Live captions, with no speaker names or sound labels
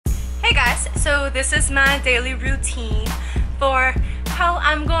Hey guys, so this is my daily routine for how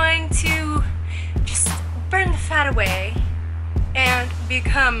I'm going to just burn the fat away and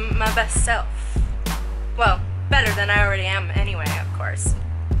become my best self. Well, better than I already am anyway, of course.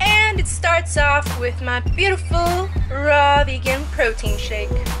 And it starts off with my beautiful raw vegan protein shake.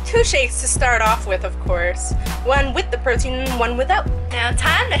 2 shakes to start off with, of course. One with the protein and one without. Now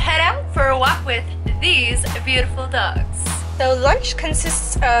time to head out for a walk with these beautiful dogs. So lunch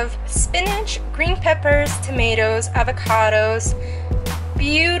consists of spinach, green peppers, tomatoes, avocados,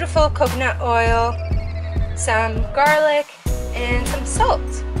 beautiful coconut oil, some garlic, and some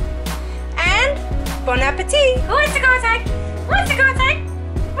salt. And bon appetit! Who wants to go outside? Who wants to go outside?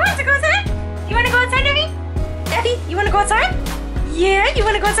 Who wants to go outside? You want to go outside, Debbie? Debbie, you want to go outside? Yeah, you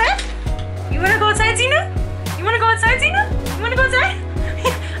want to go outside? You want to go outside, Zena? You want to go outside, Zena? You want to go outside?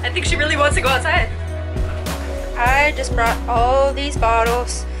 I think she really wants to go outside. I just brought all these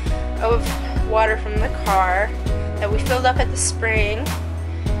bottles of water from the car that we filled up at the spring,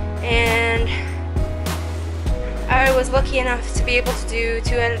 and I was lucky enough to be able to do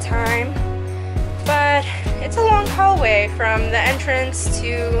 2 at a time, but it's a long hallway from the entrance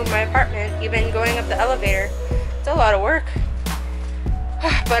to my apartment. Even going up the elevator, it's a lot of work,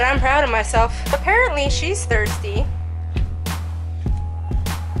 but I'm proud of myself. Apparently she's thirsty,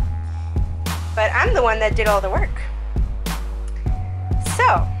 but I'm the one that did all the work.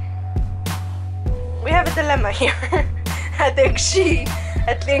 So we have a dilemma here. I think she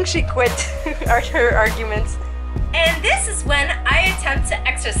quit her arguments. And this is when I attempt to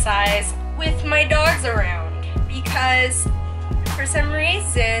exercise with my dogs around, because for some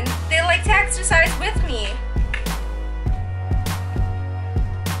reason they like to exercise with me.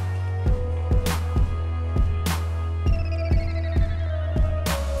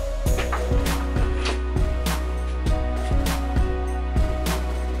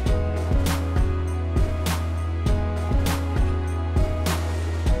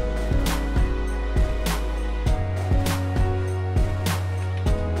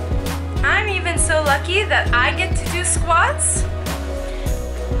 So lucky that I get to do squats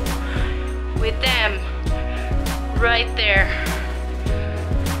with them right there.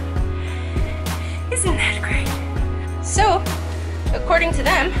 Isn't that great? So, according to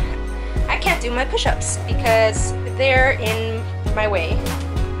them, I can't do my push-ups because they're in my way,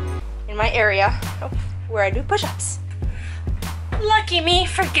 in my area where I do push-ups. Lucky me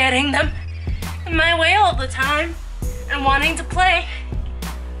for getting them in my way all the time and wanting to play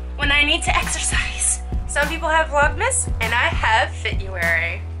when I need to exercise. Some people have Vlogmas, and I have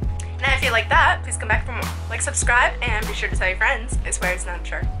Fituary. And if you like that, please come back for more. Like, subscribe, and be sure to tell your friends. I swear it's not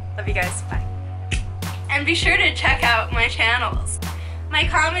true. Love you guys, bye. And be sure to check out my channels. My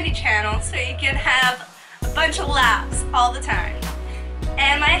comedy channel, so you can have a bunch of laughs all the time.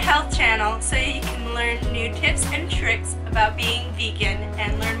 And my health channel, so you can learn new tips and tricks about being vegan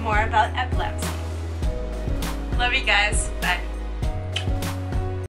and learn more about epilepsy. Love you guys, bye.